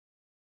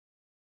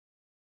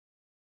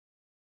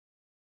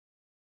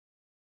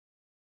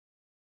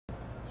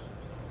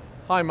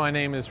Hi, my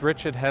name is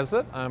Richard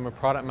Hezet. I'm a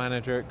product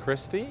manager at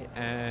Christie,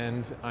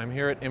 and I'm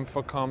here at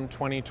InfoComm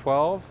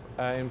 2012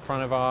 in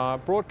front of our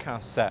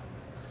broadcast set.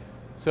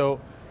 So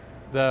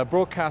the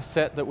broadcast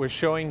set that we're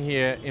showing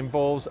here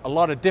involves a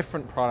lot of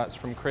different products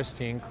from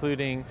Christie,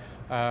 including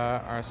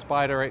our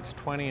Spyder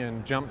X20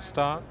 and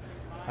Jumpstart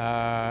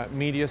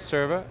media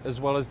server,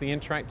 as well as the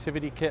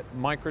Interactivity Kit,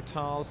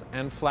 MicroTiles,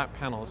 and flat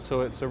panels.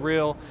 So it's a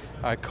real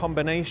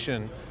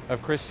combination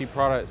of Christie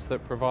products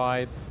that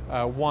provide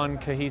one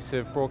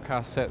cohesive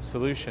broadcast set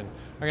solution.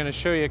 I'm going to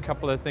show you a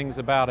couple of things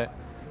about it.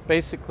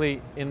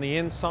 Basically, in the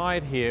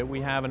inside here,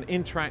 we have an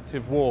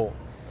interactive wall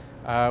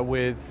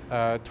with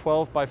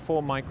 12 by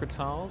 4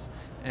 microtiles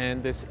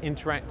and this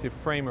interactive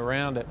frame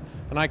around it.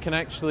 And I can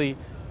actually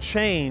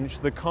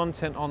change the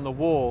content on the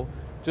wall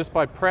just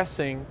by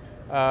pressing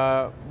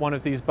one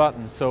of these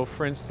buttons. So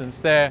for instance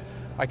there,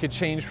 I could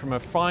change from a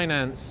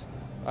finance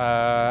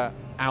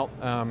layout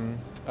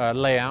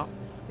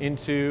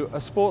into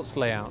a sports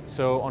layout.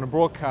 So on a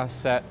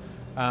broadcast set,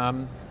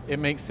 it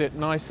makes it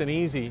nice and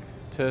easy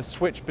to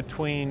switch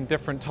between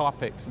different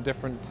topics,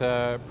 different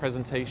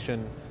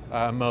presentation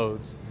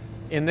modes.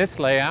 In this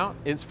layout,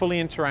 it's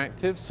fully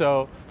interactive,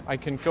 so I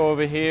can go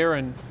over here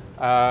and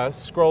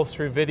scroll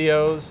through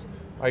videos.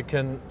 I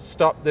can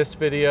stop this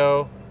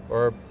video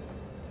or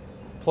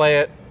play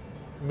it,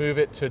 move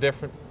it to a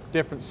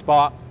different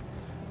spot.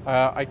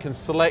 I can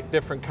select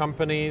different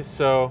companies.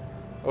 So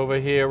over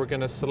here we're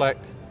going to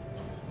select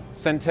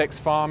Centex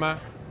Pharma,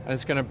 and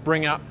it's going to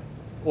bring up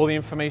all the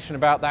information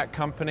about that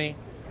company.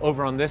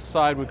 Over on this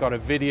side we've got a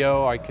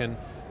video. I can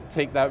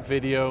take that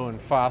video and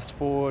fast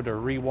forward or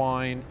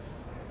rewind,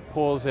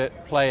 pause it,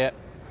 play it.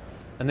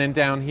 And then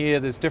down here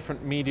there's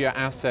different media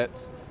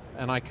assets,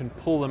 and I can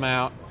pull them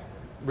out,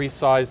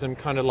 resize them,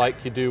 kind of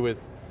like you do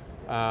with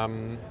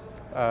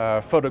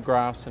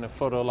photographs in a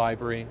photo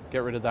library.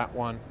 Get rid of that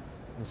one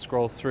and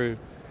scroll through.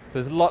 So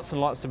there's lots and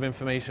lots of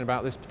information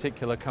about this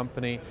particular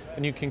company,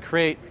 and you can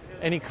create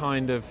any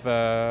kind of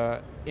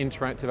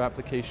interactive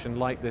application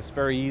like this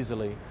very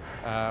easily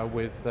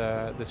with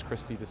this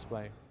Christie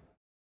display.